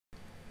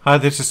Hi,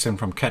 this is Tim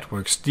from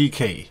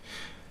CADWorks.dk.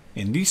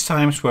 In these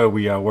times where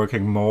we are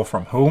working more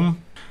from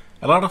home,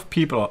 a lot of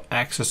people are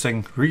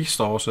accessing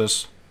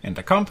resources in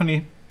the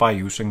company by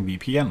using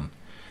VPN.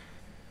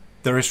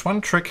 There is one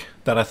trick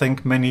that I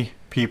think many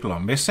people are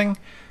missing,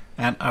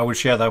 and I will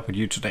share that with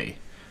you today.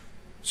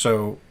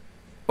 So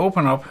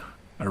open up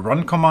a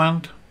run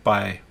command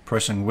by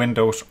pressing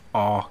Windows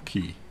R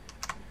key.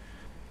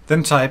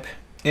 Then type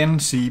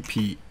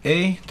ncpa.cpl.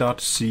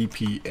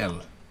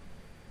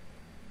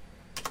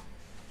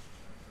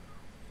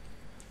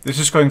 This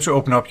is going to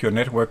open up your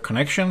network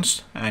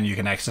connections, and you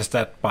can access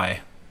that by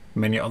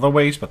many other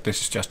ways, but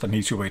this is just an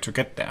easy way to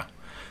get there.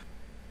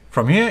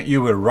 From here you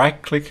will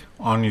right click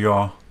on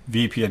your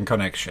VPN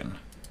connection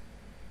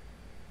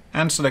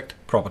and select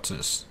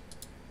Properties.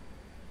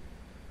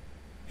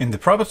 In the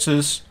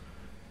Properties,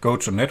 go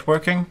to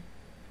Networking,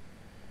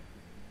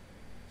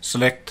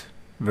 select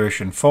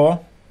version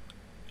 4,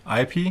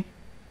 IP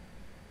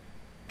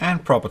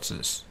and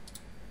Properties.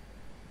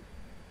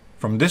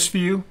 From this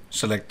view,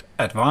 select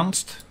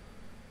Advanced,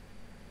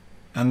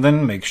 and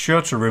then make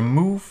sure to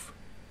remove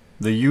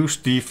the Use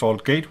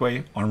Default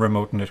Gateway on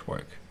Remote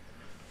Network.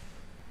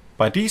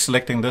 By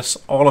deselecting this,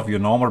 all of your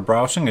normal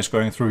browsing is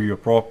going through your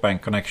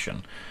broadband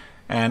connection,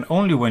 and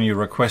only when you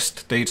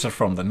request data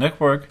from the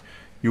network,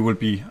 you will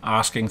be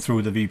asking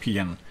through the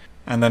VPN,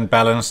 and then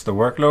balance the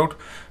workload,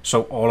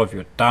 so all of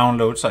your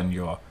downloads and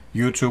your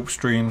YouTube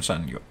streams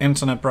and your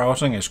internet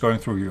browsing is going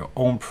through your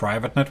own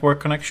private network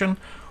connection,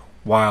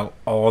 while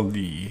all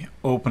the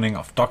opening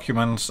of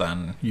documents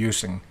and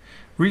using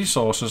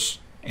resources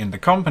in the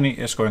company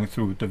is going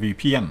through the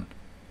VPN.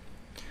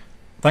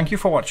 Thank you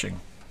for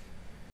watching.